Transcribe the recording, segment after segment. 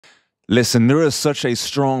Listen, there is such a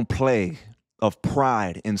strong plague of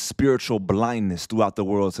pride and spiritual blindness throughout the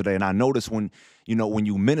world today. And I notice when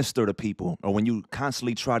you minister to people or when you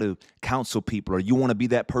constantly try to counsel people or you want to be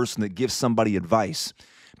that person that gives somebody advice,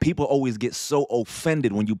 people always get so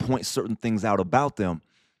offended when you point certain things out about them.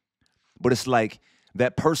 But it's like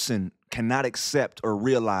that person cannot accept or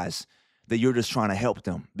realize that you're just trying to help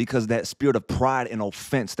them because that spirit of pride and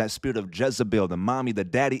offense, that spirit of Jezebel, the mommy, the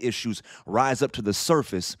daddy issues rise up to the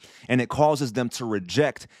surface, and it causes them to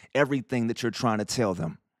reject everything that you're trying to tell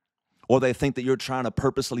them. Or they think that you're trying to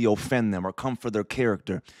purposely offend them or come for their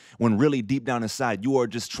character, when really deep down inside, you are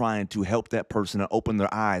just trying to help that person and open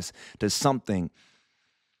their eyes to something,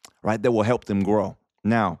 right, that will help them grow.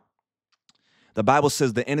 Now, the Bible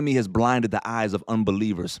says the enemy has blinded the eyes of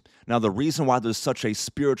unbelievers. Now, the reason why there's such a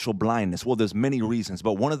spiritual blindness, well, there's many reasons,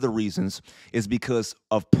 but one of the reasons is because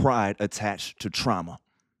of pride attached to trauma.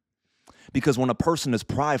 Because when a person is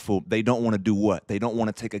prideful, they don't want to do what? They don't want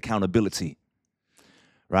to take accountability,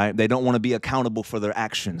 right? They don't want to be accountable for their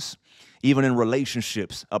actions. Even in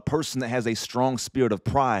relationships, a person that has a strong spirit of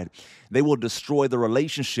pride, they will destroy the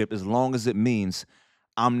relationship as long as it means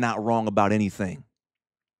I'm not wrong about anything.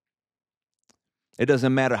 It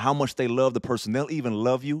doesn't matter how much they love the person. They'll even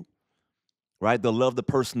love you, right? They'll love the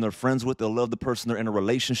person they're friends with. They'll love the person they're in a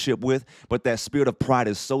relationship with. But that spirit of pride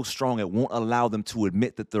is so strong, it won't allow them to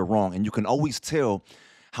admit that they're wrong. And you can always tell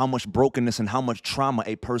how much brokenness and how much trauma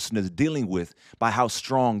a person is dealing with by how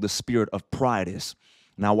strong the spirit of pride is.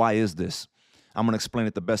 Now, why is this? I'm going to explain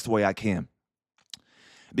it the best way I can.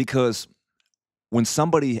 Because when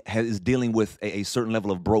somebody is dealing with a certain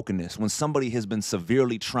level of brokenness, when somebody has been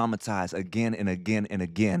severely traumatized again and again and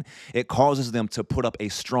again, it causes them to put up a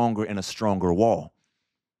stronger and a stronger wall,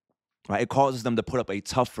 right? It causes them to put up a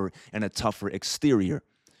tougher and a tougher exterior.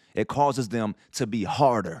 It causes them to be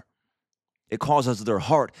harder. It causes their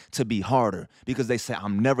heart to be harder because they say,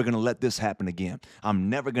 I'm never going to let this happen again. I'm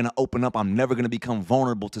never going to open up. I'm never going to become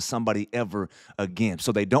vulnerable to somebody ever again.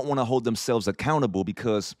 So they don't want to hold themselves accountable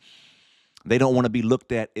because they don't want to be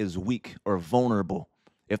looked at as weak or vulnerable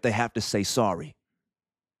if they have to say sorry.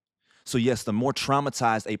 So yes, the more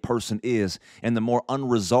traumatized a person is and the more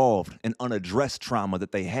unresolved and unaddressed trauma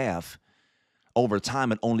that they have, over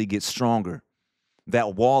time it only gets stronger.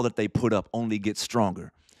 That wall that they put up only gets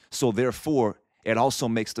stronger. So therefore, it also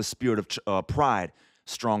makes the spirit of pride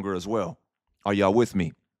stronger as well. Are y'all with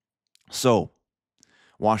me? So,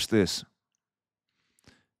 watch this.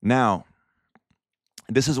 Now,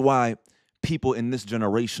 this is why people in this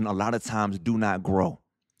generation a lot of times do not grow,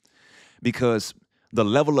 because the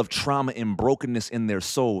level of trauma and brokenness in their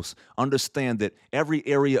souls, understand that every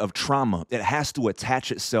area of trauma, it has to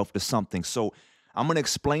attach itself to something. So I'm going to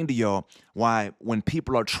explain to y'all why when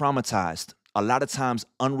people are traumatized, a lot of times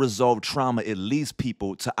unresolved trauma, it leads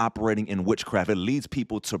people to operating in witchcraft. It leads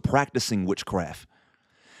people to practicing witchcraft,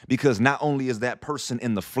 because not only is that person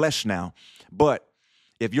in the flesh now, but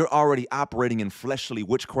if you're already operating in fleshly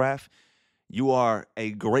witchcraft, you are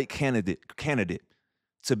a great candidate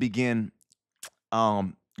to begin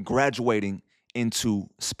graduating into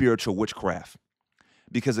spiritual witchcraft.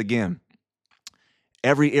 Because again,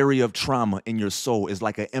 every area of trauma in your soul is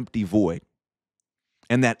like an empty void.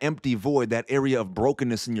 And that empty void, that area of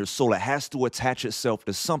brokenness in your soul, it has to attach itself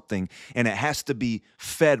to something, and it has to be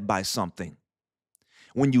fed by something.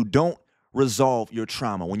 When you don't resolve your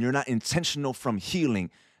trauma, when you're not intentional from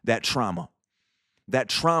healing that trauma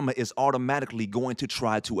is automatically going to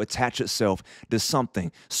try to attach itself to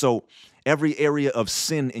something. So every area of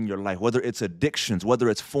sin in your life, whether it's addictions, whether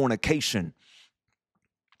it's fornication,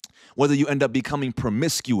 whether you end up becoming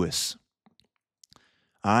promiscuous,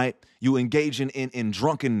 all right, you engage in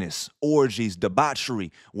drunkenness, orgies,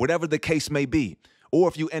 debauchery, whatever the case may be, or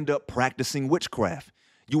if you end up practicing witchcraft,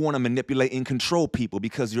 you want to manipulate and control people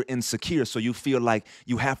because you're insecure. So you feel like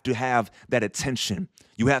you have to have that attention.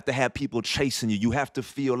 You have to have people chasing you. You have to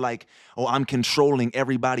feel like, oh, I'm controlling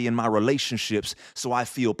everybody in my relationships, so I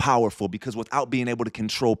feel powerful, because without being able to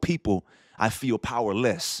control people, I feel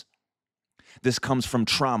powerless. This comes from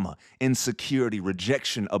trauma, insecurity,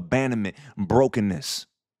 rejection, abandonment, brokenness.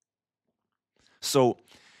 So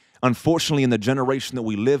unfortunately, in the generation that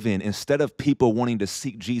we live in, instead of people wanting to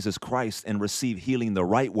seek Jesus Christ and receive healing the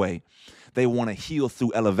right way, they want to heal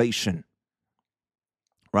through elevation,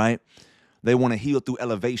 right? They want to heal through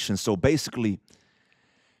elevation. So basically,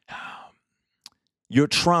 your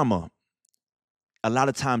trauma a lot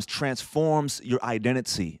of times transforms your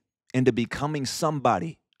identity into becoming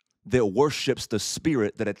somebody that worships the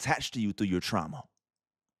spirit that attached to you through your trauma.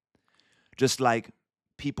 Just like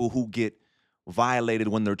people who get violated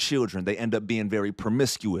when they're children. They end up being very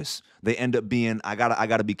promiscuous. They end up being, I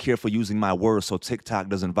gotta be careful using my words so TikTok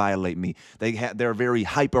doesn't violate me. They're very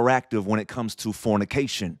hyperactive when it comes to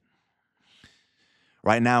fornication.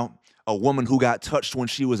 Right now, a woman who got touched when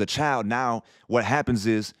she was a child, now what happens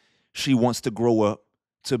is she wants to grow up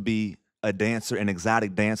to be a dancer, an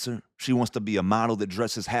exotic dancer. She wants to be a model that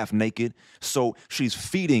dresses half naked. So she's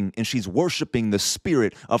feeding and she's worshiping the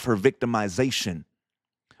spirit of her victimization,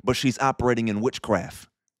 but she's operating in witchcraft.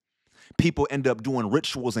 People end up doing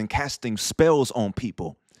rituals and casting spells on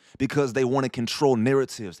people because they want to control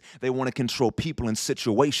narratives. They want to control people and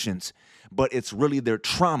situations, but it's really their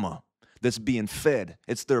trauma that's being fed.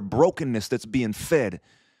 It's their brokenness that's being fed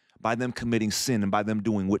by them committing sin and by them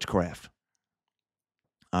doing witchcraft.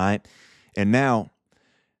 All right. And now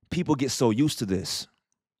people get so used to this.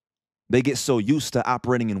 They get so used to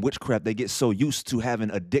operating in witchcraft. They get so used to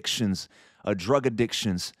having addictions, drug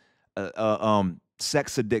addictions,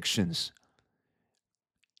 sex addictions,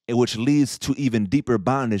 which leads to even deeper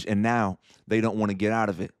bondage. And now they don't want to get out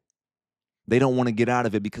of it. They don't want to get out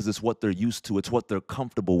of it because it's what they're used to. It's what they're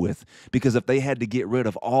comfortable with. Because if they had to get rid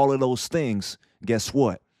of all of those things, guess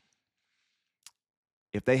what?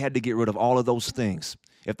 If they had to get rid of all of those things,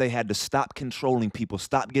 if they had to stop controlling people,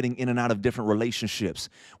 stop getting in and out of different relationships,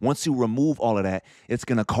 once you remove all of that, it's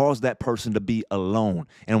going to cause that person to be alone.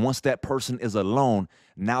 And once that person is alone,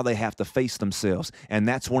 now they have to face themselves. And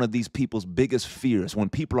that's one of these people's biggest fears. When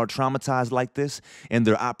people are traumatized like this and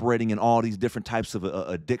they're operating in all these different types of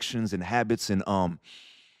addictions and habits and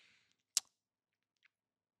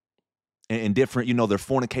different, they're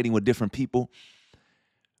fornicating with different people.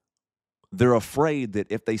 They're afraid that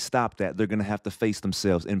if they stop that, they're going to have to face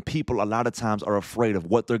themselves. And people a lot of times are afraid of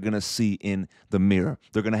what they're going to see in the mirror.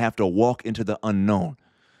 They're going to have to walk into the unknown.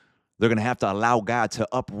 They're going to have to allow God to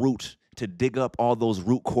uproot, to dig up all those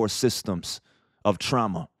root core systems of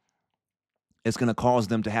trauma. It's going to cause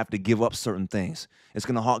them to have to give up certain things. It's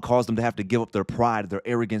going to cause them to have to give up their pride, their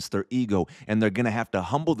arrogance, their ego, and they're going to have to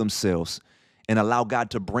humble themselves and allow God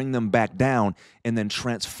to bring them back down and then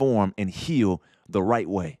transform and heal the right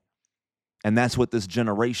way. And that's what this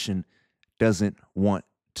generation doesn't want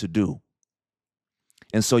to do.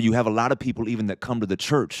 And so you have a lot of people even that come to the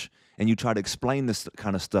church and you try to explain this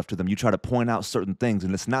kind of stuff to them. You try to point out certain things.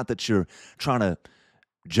 And it's not that you're trying to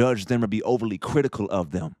judge them or be overly critical of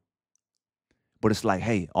them. But it's like,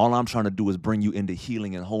 hey, all I'm trying to do is bring you into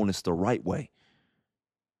healing and wholeness the right way.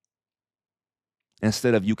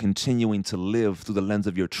 Instead of you continuing to live through the lens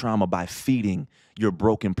of your trauma by feeding your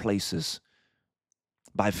broken places,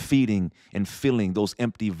 by feeding and filling those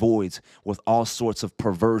empty voids with all sorts of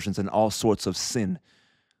perversions and all sorts of sin,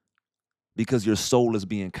 because your soul is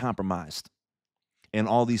being compromised. And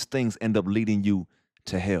all these things end up leading you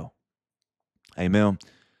to hell. Amen.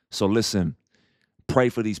 So listen, pray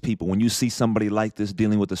for these people. When you see somebody like this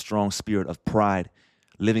dealing with a strong spirit of pride,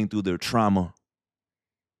 living through their trauma,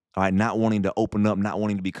 all right, not wanting to open up, not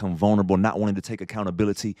wanting to become vulnerable, not wanting to take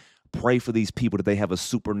accountability, pray for these people that they have a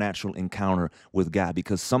supernatural encounter with God,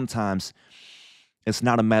 because sometimes it's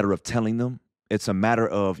not a matter of telling them. It's a matter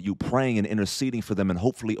of you praying and interceding for them, and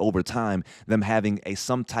hopefully over time, them having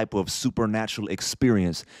some type of supernatural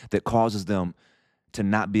experience that causes them to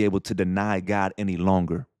not be able to deny God any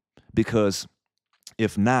longer. Because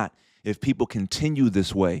if not, if people continue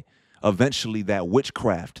this way, eventually that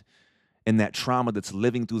witchcraft and that trauma that's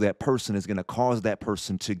living through that person is going to cause that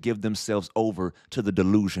person to give themselves over to the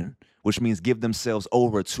delusion, which means give themselves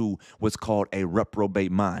over to what's called a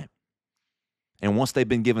reprobate mind. And once they've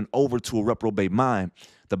been given over to a reprobate mind,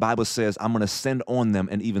 the Bible says, I'm going to send on them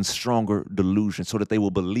an even stronger delusion so that they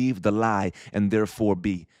will believe the lie and therefore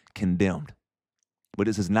be condemned. But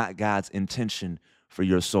this is not God's intention for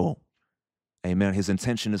your soul. Amen. His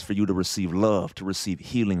intention is for you to receive love, to receive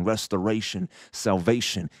healing, restoration,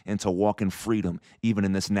 salvation, and to walk in freedom, even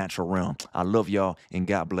in this natural realm. I love y'all, and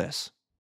God bless.